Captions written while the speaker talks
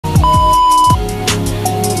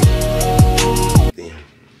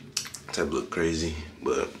Type look crazy,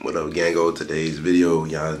 but what up, Gango? Today's video,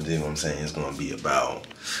 y'all dig what I'm saying, it's gonna be about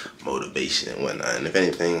motivation and whatnot. And if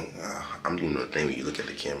anything, I'm doing the thing when you look at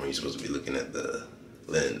the camera, you're supposed to be looking at the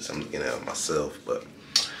lens. I'm looking at myself, but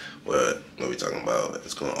what we talking about,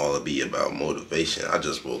 it's gonna all be about motivation. I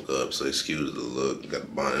just woke up, so excuse the look, got the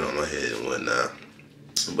bonnet on my head and whatnot,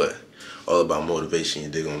 but all about motivation, you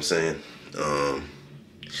dig what I'm saying?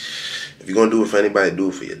 If you're gonna do it for anybody, do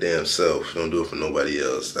it for your damn self. Don't do it for nobody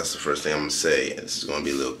else. That's the first thing I'm gonna say. This is gonna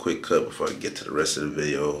be a little quick cut before I get to the rest of the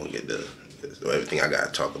video, get the everything I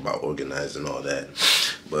gotta talk about, organized and all that.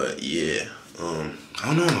 But yeah, I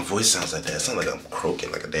don't know why my voice sounds like that. It sounds like I'm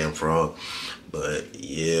croaking like a damn frog. But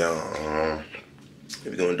yeah, if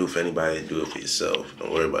you're gonna do it for anybody, do it for yourself.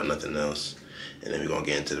 Don't worry about nothing else. And then we're gonna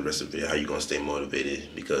get into the rest of the video, how you gonna stay motivated,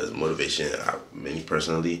 because motivation, me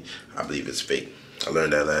personally, I believe it's fake. I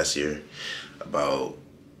learned that last year about,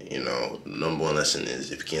 you know, number one lesson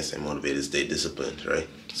is if you can't stay motivated, stay disciplined, right?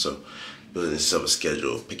 So building yourself a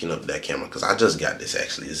schedule, picking up that camera, because I just got this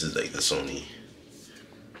actually. This is like the Sony,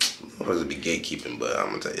 I'm supposed to be gatekeeping, but I'm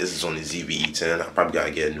gonna tell you, this is Sony ZV-E10. I probably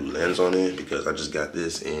gotta get a new lens on it because I just got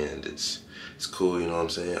this and it's cool, you know what I'm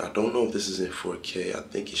saying? I don't know if this is in 4K. I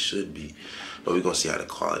think it should be, but we're gonna see how the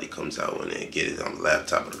quality comes out when they get it on the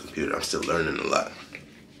laptop or the computer. I'm still learning a lot.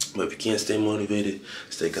 But if you can't stay motivated,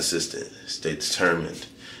 stay consistent, stay determined.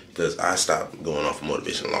 Because I stopped going off of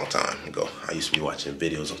motivation a long time ago. I used to be watching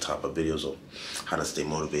videos on top of videos on how to stay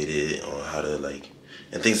motivated, on how to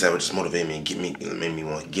and things that would just motivate me and make me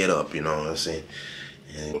want to get up, you know what I'm saying?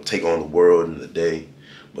 And take on the world in the day.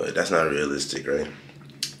 But that's not realistic, right?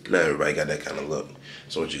 Not everybody got that kind of look.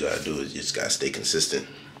 So what you gotta do is you just gotta stay consistent.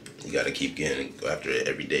 You gotta keep getting, go after it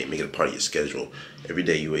every day. Make it a part of your schedule. Every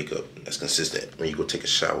day you wake up, that's consistent. When you go take a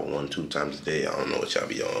shower 1-2 times a day, I don't know what y'all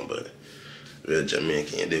be on, but real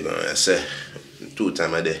Jamaican, they're gonna say 2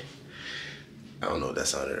 times a day. I don't know if that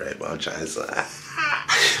sounded right, but I'm trying to say.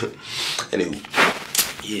 Anyway,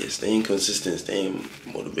 yeah, staying consistent, staying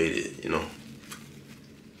motivated, you know.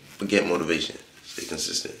 Forget motivation. Stay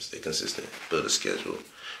consistent. Build a schedule.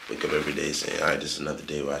 Wake up every day saying, all right, this is another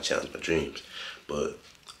day where I challenge my dreams. But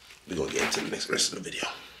we're gonna get into the rest of the video.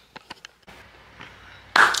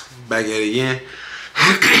 Back at it again.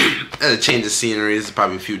 Had a change of scenery. This is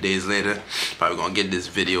probably a few days later. Probably gonna get this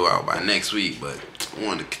video out by next week, but I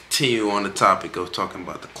want to continue on the topic of talking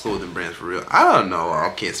about the clothing brands for real. I don't know. I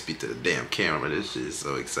can't speak to the damn camera. This shit is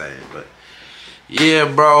so exciting, but yeah,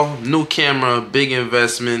 bro. New camera, big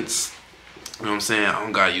investments. You know what I'm saying? I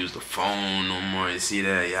don't gotta use the phone no more. You see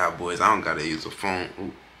that? Yeah, boys. I don't gotta use the phone.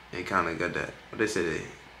 Ooh, they kind of got that. What they say?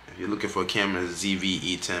 If you're looking for a camera, it's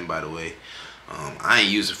ZV-E10, by the way. I ain't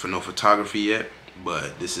using it for no photography yet,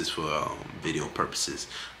 but this is for video purposes.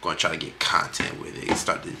 I'm gonna try to get content with it.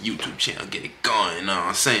 Start the YouTube channel, get it going. You know what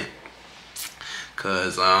I'm saying?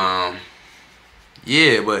 Cause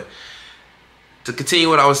yeah, but to continue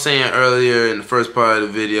what I was saying earlier in the first part of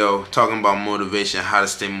the video, talking about motivation, how to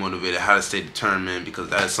stay motivated, how to stay determined, because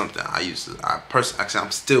that is something actually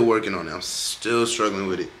I'm still working on it. I'm still struggling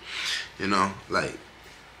with it. You know, like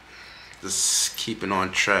just keeping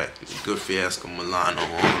on track. Good Fiasco Milano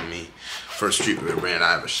on me. First streetwear brand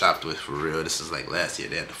I ever shopped with for real. This is like last year.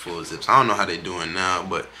 They had the full zips. I don't know how they doing now,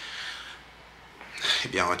 but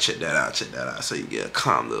if y'all want to check that out, so you get a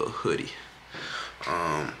calm little hoodie.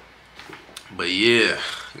 But yeah,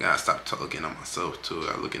 I gotta stop talking on myself too.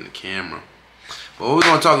 I look in the camera. But what we're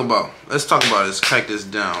gonna talk about? Let's talk about it. Let's crack this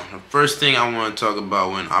down. The first thing I want to talk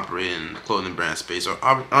about when operating in the clothing brand space or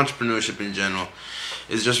entrepreneurship in general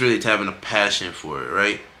is just really having a passion for it,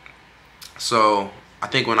 right? So I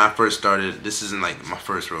think when I first started, this isn't like my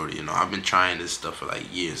first rodeo. You know, I've been trying this stuff for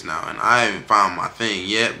like years now, and I haven't found my thing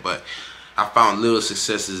yet, but I found little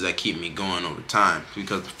successes that keep me going over time.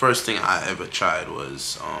 Because the first thing I ever tried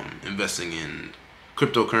was investing in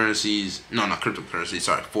cryptocurrencies. No, not cryptocurrencies.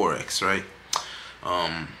 Sorry, Forex, right?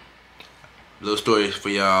 Little story for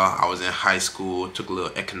y'all. I was in high school, took a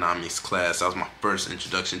little economics class. That was my first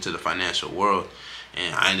introduction to the financial world,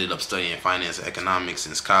 and I ended up studying finance and economics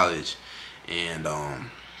since college. And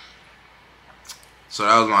so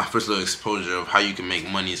that was my first little exposure of how you can make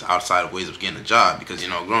money outside of ways of getting a job. Because, you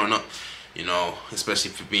know, growing up, you know,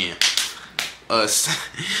 especially for being us,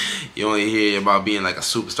 you only hear about being like a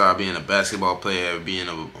superstar, being a basketball player, being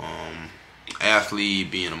a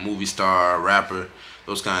athlete, being a movie star, rapper,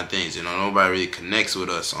 those kind of things. You know, nobody really connects with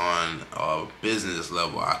us on a business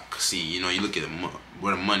level. I see, you know, you look at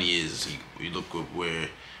where the money is, you look at where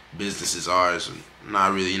businesses are. It's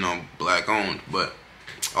not really, you know, black owned, but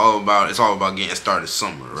it's all about getting started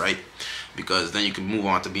somewhere, right? because then you can move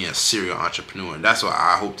on to being a serial entrepreneur. And that's what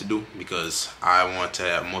I hope to do, because I want to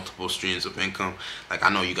have multiple streams of income. Like, I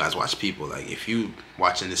know you guys watch people, like if you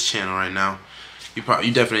watching this channel right now,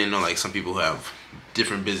 you definitely know like some people who have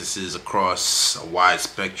different businesses across a wide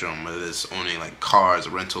spectrum, whether it's owning like cars,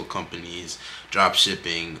 rental companies, drop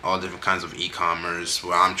shipping, all different kinds of e-commerce.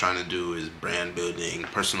 What I'm trying to do is brand building,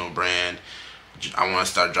 personal brand. I want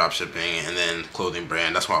to start drop shipping, and then clothing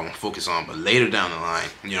brand. That's what I want to focus on. But later down the line,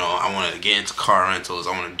 you know, I want to get into car rentals.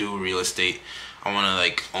 I want to do real estate. I want to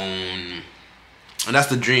like own, and that's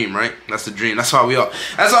the dream, right? That's the dream. That's why we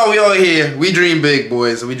all here. We dream big,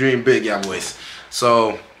 boys. We dream big, yeah, boys.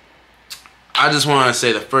 So I just want to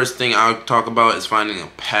say the first thing I'll talk about is finding a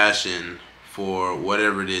passion for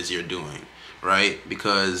whatever it is you're doing, right?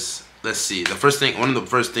 Because let's see, one of the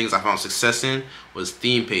first things I found success in was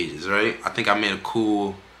theme pages, right? I think I made a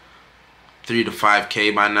cool 3 to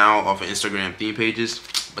 5K by now off of Instagram theme pages,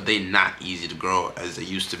 but they not easy to grow as they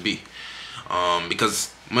used to be,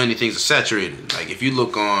 because many things are saturated. Like if you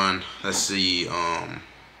look on, let's see, I'm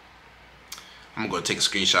gonna go take a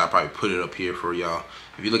screenshot, I'll probably put it up here for y'all.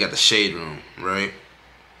 If you look at the Shade Room, right,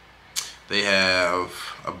 they have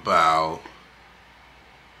about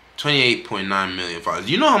 28.9 million followers.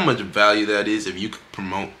 Do you know how much value that is if you could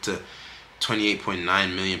promote to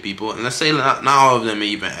 28.9 million people? And let's say not all of them are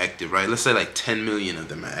even active, right? Let's say like 10 million of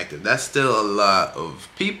them are active. That's still a lot of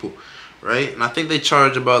people, right? And I think they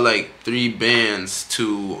charge about like 3 bands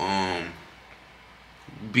to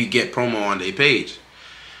get promo on their page.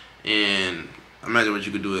 And imagine what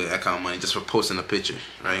you could do with that kind of money just for posting a picture,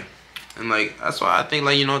 right? And like that's why I think,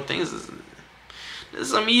 like, you know, there's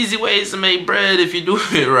some easy ways to make bread if you do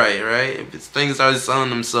it right? If things start selling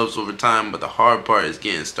themselves over time, but the hard part is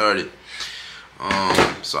getting started.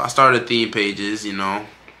 So I started theme pages, you know.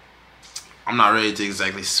 I'm not ready to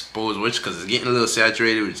exactly expose which, because it's getting a little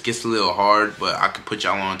saturated, which gets a little hard, but I could put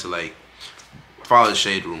y'all on to like follow the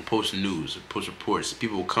Shade Room, post news, post reports.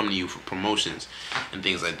 People will come to you for promotions and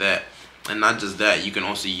things like that. And not just that, you can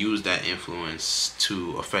also use that influence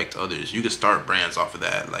to affect others. You can start brands off of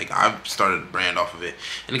that. Like I've started a brand off of it,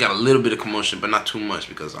 and it got a little bit of commotion, but not too much,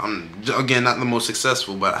 because I'm, again, not the most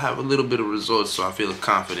successful, but I have a little bit of results, so I feel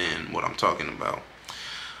confident in what I'm talking about.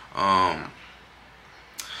 Let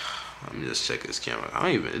me just check this camera.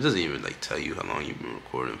 It doesn't even like tell you how long you've been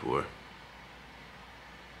recording for.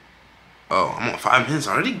 Oh, I'm on 5 minutes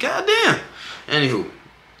already? Goddamn. Anywho.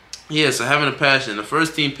 Yeah, so having a passion. The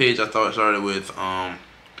first theme page I thought started with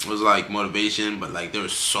was like motivation, but like there were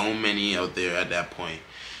so many out there at that point.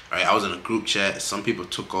 Right, I was in a group chat. Some people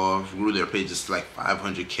took off, grew their pages to like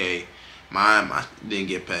 500K. Mine didn't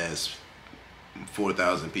get past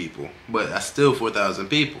 4,000 people, but that's still 4,000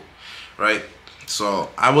 people, right? So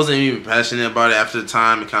I wasn't even passionate about it. After the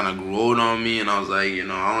time, it kind of grew on me, and I was like, you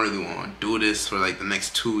know, I don't really want to do this for like the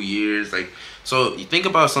next 2 years. Like, so you think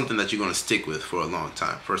about something that you're going to stick with for a long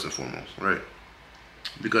time, first and foremost, right?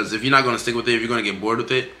 Because if you're not going to stick with it, if you're going to get bored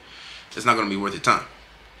with it, it's not going to be worth your time.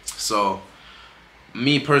 So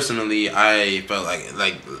me personally, I felt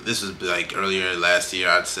like this was like earlier last year,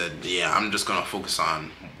 I'd said, yeah, I'm just going to focus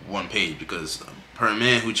on one page, because per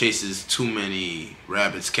man who chases too many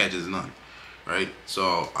rabbits catches none, right?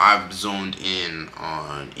 So I've zoned in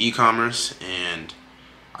on e-commerce, and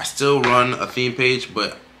I still run a theme page,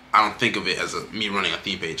 but I don't think of it as me running a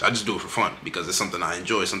theme page. I just do it for fun, because it's something I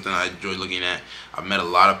enjoy, something I enjoy looking at. I've met a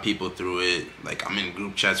lot of people through it. Like, I'm in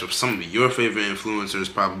group chats with some of your favorite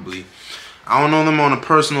influencers probably. I don't know them on a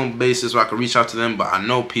personal basis where I could reach out to them, but I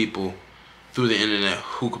know people through the internet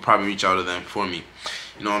who could probably reach out to them for me.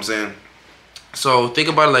 You know what I'm saying? So think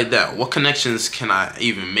about it like that. What connections can I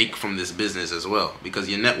even make from this business as well? Because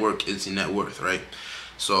your network is your net worth, right?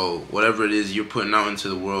 So whatever it is you're putting out into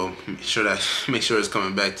the world, make sure it's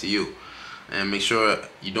coming back to you, and make sure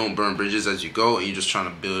you don't burn bridges as you go, and you're just trying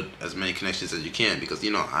to build as many connections as you can. Because,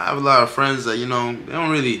 you know, I have a lot of friends that, you know, they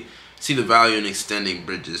don't really see the value in extending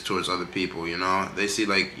bridges towards other people. You know, they see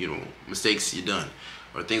like, you know, mistakes you've done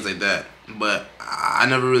or things like that. But I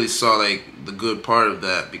never really saw like the good part of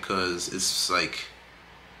that, because it's like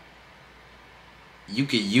you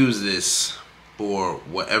could use this for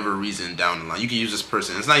whatever reason down the line. You can use this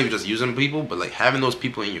person. It's not even just using people, but like having those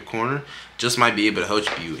people in your corner just might be able to help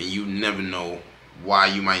you, and you never know why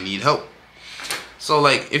you might need help. So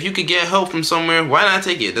like, if you could get help from somewhere, why not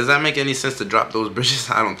take it? Does that make any sense to drop those bridges?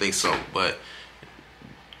 I don't think so, but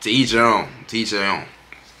to each their own. To each their own.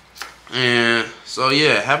 And so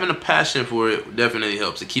yeah, having a passion for it definitely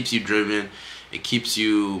helps. It keeps you driven, it keeps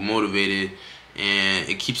you motivated, and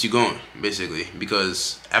it keeps you going, basically.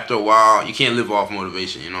 Because after a while, you can't live off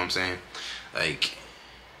motivation, you know what I'm saying? Like,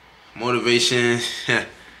 motivation,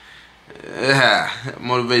 Yeah,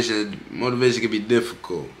 motivation can be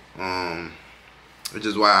difficult. Which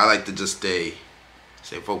is why I like to just stay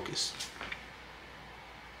focused.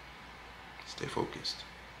 Stay focused.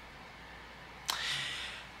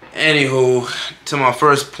 Anywho, to my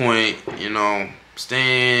first point, you know,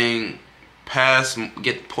 get past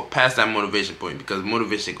that motivation point, because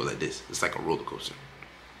motivation goes like this. It's like a roller coaster.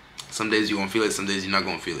 Some days you're gonna feel it, some days you're not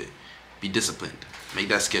gonna feel it. Be disciplined. Make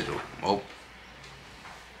that schedule. Oh.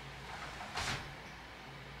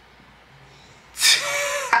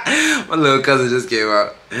 My little cousin just came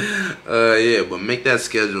out. Yeah, but make that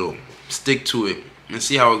schedule. Stick to it and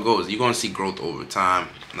see how it goes. You're gonna see growth over time.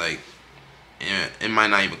 Like, it might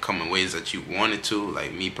not even come in ways that you want it to.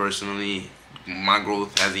 Like me personally, my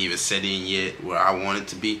growth hasn't even set in yet where I want it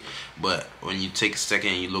to be. But when you take a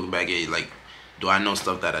second and you look back at it, like, do I know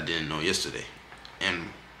stuff that I didn't know yesterday? And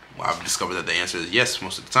I've discovered that the answer is yes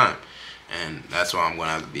most of the time. And that's what I'm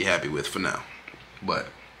gonna have to be happy with for now. But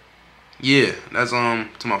yeah, that's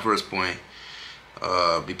to my first point.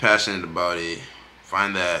 Be passionate about it.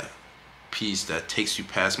 Find that piece that takes you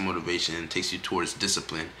past motivation and takes you towards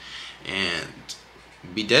discipline, and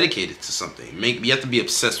be dedicated to something. You have to be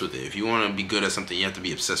obsessed with it. If you want to be good at something, you have to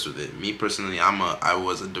be obsessed with it. Me personally, I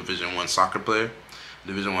was a Division I soccer player,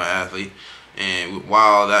 Division I athlete, and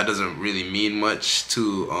while that doesn't really mean much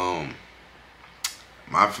to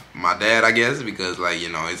my dad, I guess, because, like, you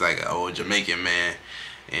know, he's like an old Jamaican man,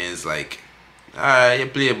 and it's like, alright, you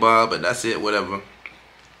play ball, but that's it, whatever.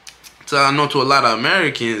 So I know to a lot of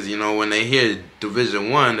Americans, you know, when they hear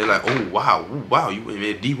Division I, they're like, oh wow, you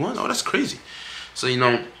made D1? Oh, that's crazy. So, you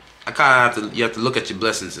know, you have to look at your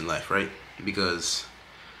blessings in life, right? Because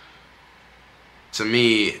to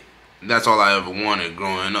me, that's all I ever wanted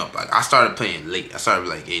growing up. Like, I started playing late. I started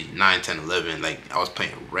like age 9, 10, 11. Like, I was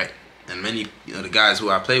playing rec. And many, you know, the guys who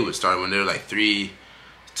I played with started when they were like 3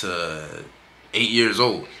 to 8 years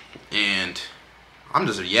old. And I'm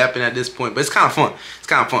just yapping at this point, but it's kind of fun. It's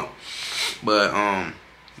kind of fun. But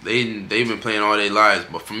they've been playing all their lives.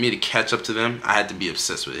 But for me to catch up to them, I had to be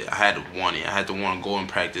obsessed with it. I had to want it. I had to want to go and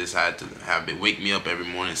practice. I had to have it wake me up every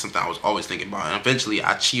morning. Something I was always thinking about. And eventually,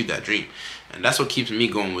 I achieved that dream. And that's what keeps me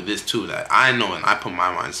going with this too. That I know, and I put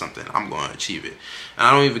my mind to something, I'm going to achieve it. And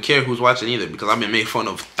I don't even care who's watching either, because I've been made fun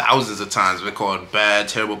of thousands of times. Been called bad,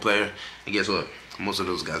 terrible player. And guess what? Most of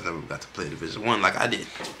those guys never got to play Division I like I did.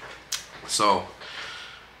 So,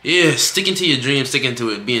 yeah, sticking to your dreams, sticking to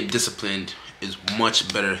it, being disciplined is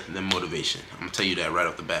much better than motivation. I'm gonna tell you that right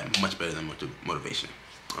off the bat. Much better than motivation.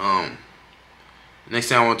 Next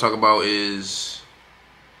thing I want to talk about is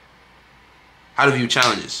how to view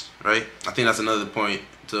challenges. Right? I think that's another point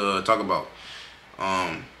to talk about.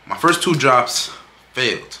 My first 2 drops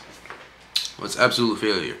failed. It was absolute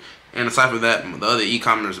failure. And aside from that, the other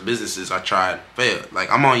e-commerce businesses I tried failed.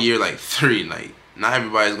 Like, I'm on year like 3. Like, not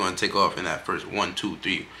everybody's gonna take off in that first 1, 2,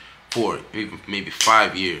 3, 4, maybe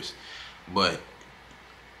 5 years. But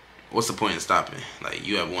what's the point in stopping? Like,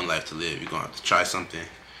 you have one life to live. You're gonna have to try something,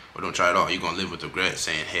 or don't try it all. You're gonna live with regret,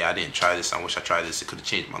 saying, hey, I didn't try this. I wish I tried this. It could have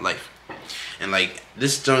changed my life. And like,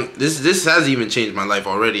 this has even changed my life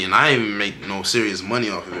already, and I even make no serious money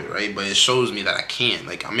off of it, right? But it shows me that I can.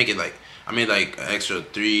 Like, I made like an extra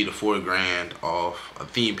 3 to 4 grand off a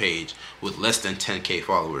theme page with less than 10K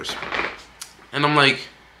followers. And I'm like,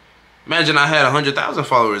 imagine I had 100,000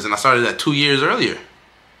 followers and I started that 2 years earlier.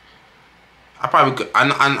 I probably could.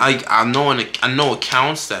 I know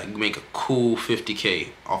accounts that make a cool 50K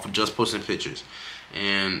off of just posting pictures.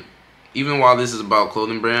 And even while this is about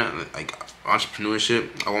clothing brand, like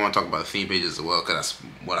entrepreneurship, I want to talk about theme pages as well, because that's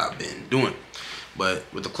what I've been doing. But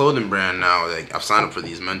with the clothing brand now, like, I've signed up for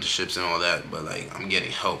these mentorships and all that, but like, I'm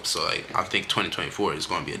getting help. So like, I think 2024 is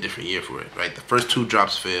going to be a different year for it, right? The first 2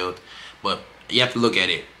 drops failed, but you have to look at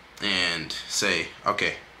it and say,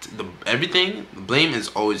 okay, the blame is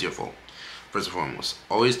always your fault. First and foremost,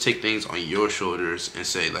 always take things on your shoulders and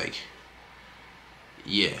say, like,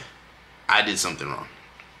 yeah, I did something wrong.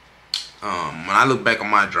 When I look back on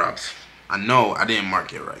my drops, I know I didn't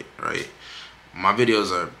market right? My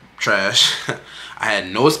videos are trash. I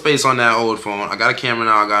had no space on that old phone. I got a camera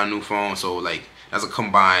now, I got a new phone, so like, that's a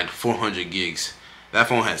combined 400 gigs. That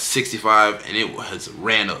phone had 65 and it has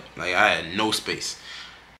ran up. Like, I had no space.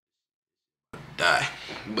 Die.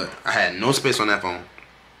 But I had no space on that phone.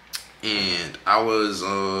 And I was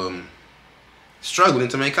struggling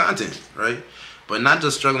to make content, right? But not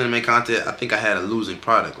just struggling to make content, I think I had a losing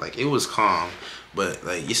product. Like, it was calm, but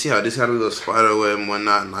like, you see how this had a little spider web and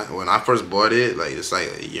whatnot. And when I first bought it, like, it's like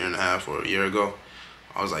a year and a half or a year ago,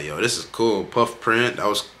 I was like, yo, this is cool. Puff print, that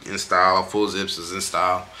was in style. Full zips was in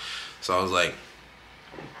style. So I was like,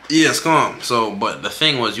 Yeah, it's calm. So, but the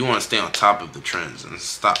thing was, you want to stay on top of the trends and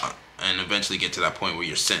stop, and eventually get to that point where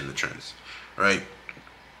you're setting the trends, right?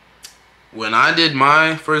 When I did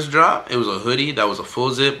my first drop, it was a hoodie that was a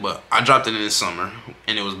full zip, but I dropped it in the summer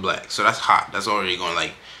and it was black, so that's hot. That's already gonna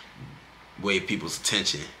like wave people's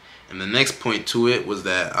attention. And the next point to it was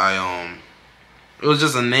that it was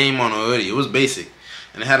just a name on a hoodie. It was basic.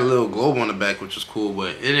 And it had a little globe on the back, which was cool,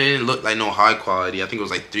 but it didn't look like no high quality. I think it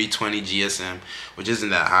was like 320 GSM, which isn't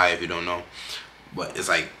that high if you don't know. But it's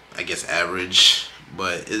like, I guess, average.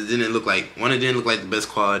 But it didn't look like, one, it didn't look like the best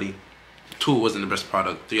quality. Two, it wasn't the best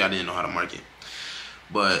product. Three, I didn't know how to market.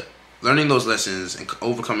 But learning those lessons and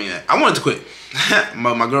overcoming that, I wanted to quit.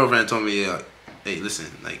 my girlfriend told me, hey, listen,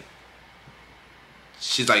 like,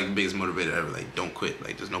 she's like the biggest motivator ever. Like, don't quit.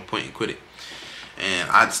 Like, there's no point in quitting. And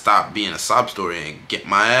I'd stop being a sob story and get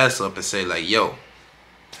my ass up and say like, yo,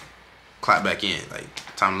 clap back in, like,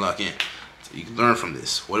 time to lock in. So you can learn from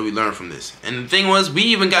this. What do we learn from this? And the thing was, we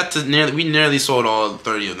even got to nearly sold all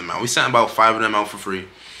 30 of them out. We sent about 5 of them out for free.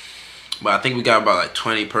 But I think we got about like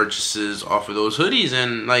 20 purchases off of those hoodies.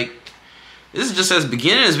 And like, this is just as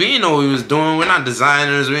beginners. We didn't know what we was doing. We're not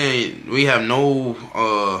designers. We have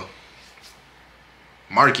no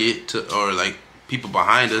market to, or like people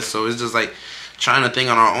behind us. So it's just like trying to think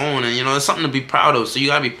on our own, and you know, it's something to be proud of. So you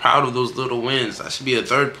gotta be proud of those little wins. That should be a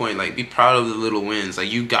third point. Like, be proud of the little wins.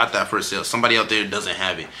 Like, you got that first sale. Somebody out there doesn't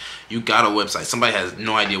have it. You got a website. Somebody has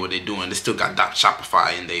no idea what they're doing. They still got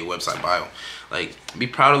 .shopify in their website bio. Like, be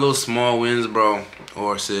proud of those small wins, bro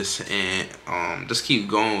or sis, and just keep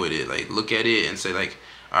going with it. Like, look at it and say like,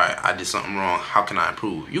 all right, I did something wrong. How can I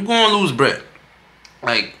improve? You gonna lose bread.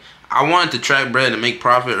 Like, I wanted to track bread and make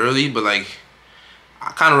profit early, but like,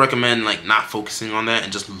 I kind of recommend like not focusing on that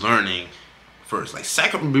and just learning first. Like,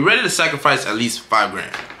 be ready to sacrifice at least $5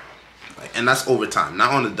 grand, like, and that's over time,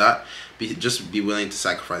 not on the dot. Just be willing to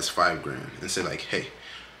sacrifice $5 grand and say like, hey,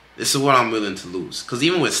 this is what I'm willing to lose. Cause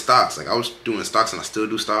even with stocks, like, I was doing stocks and I still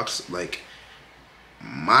do stocks. Like,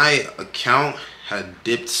 my account had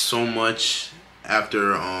dipped so much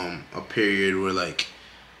after a period where like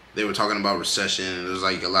they were talking about recession and there was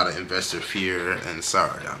like a lot of investor fear. And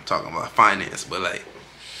sorry, I'm talking about finance, but like,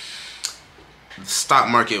 the stock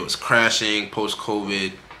market was crashing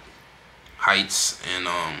post-COVID heights, and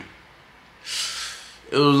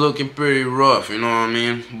it was looking pretty rough, you know what I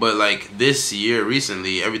mean? But like, this year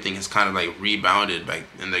recently, everything has kind of like rebounded back,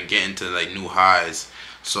 and they're getting to like new highs.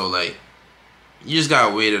 So like, you just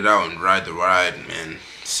gotta wait it out and ride the ride and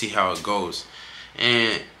see how it goes.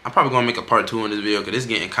 And I'm probably gonna make a part 2 on this video because it's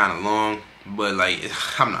getting kind of long. But like,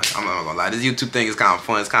 I'm not gonna lie, this YouTube thing is kind of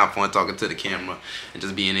fun. It's kind of fun talking to the camera and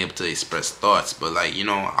just being able to express thoughts. But like, you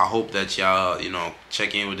know, I hope that y'all, you know,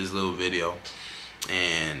 check in with this little video.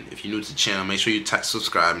 And if you're new to the channel, make sure you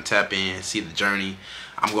subscribe and tap in, see the journey.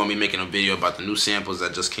 I'm gonna be making a video about the new samples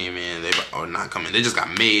that just came in. They are not coming, they just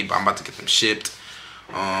got made, but I'm about to get them shipped.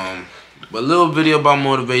 But a little video about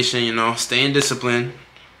motivation, you know, staying disciplined,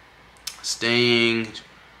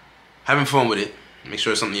 having fun with it. Make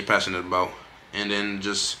sure it's something you're passionate about, and then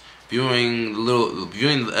just viewing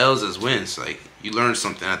the L's as wins. Like, you learn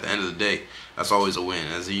something at the end of the day. That's always a win.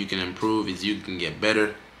 As you can improve, as you can get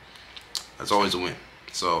better, that's always a win.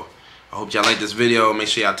 So I hope y'all like this video. Make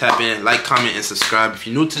sure y'all tap in, like, comment, and subscribe if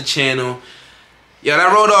you're new to the channel. Yeah,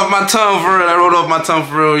 that rolled off my tongue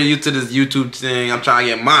for real. You to this YouTube thing. I'm trying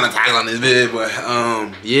to get monetized on this video, but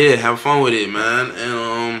yeah, have fun with it, man.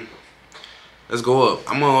 And let's go up.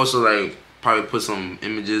 I'm gonna also like probably put some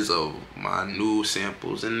images of my new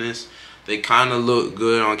samples in this. They kind of look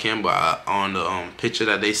good on camera, but on the picture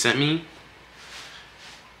that they sent me.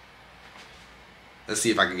 Let's see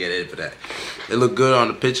if I can get it for that. They look good on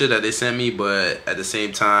the picture that they sent me, but at the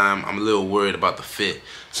same time, I'm a little worried about the fit.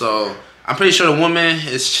 So I'm pretty sure the woman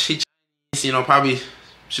she Chinese, you know, probably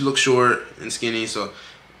she looks short and skinny, so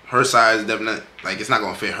her size definitely, like, it's not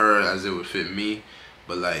gonna fit her as it would fit me.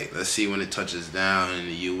 But like, let's see when it touches down in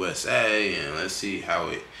the USA, and let's see how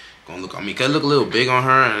it gonna look on me. Cause it look a little big on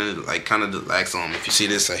her, and it like kind of lacks on. If you see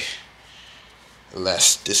this, like,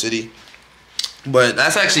 elasticity. But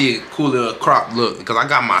that's actually a cool little crop look, because I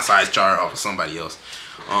got my size chart off of somebody else.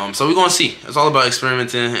 So we're gonna see. It's all about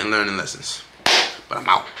experimenting and learning lessons. But I'm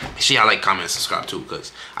out. Make sure y'all like, comment, and subscribe too,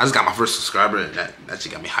 because I just got my first subscriber, and that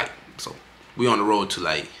shit got me hyped. So we on the road to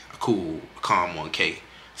like a cool, calm 1K.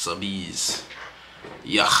 Subbies.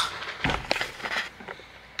 Yeah.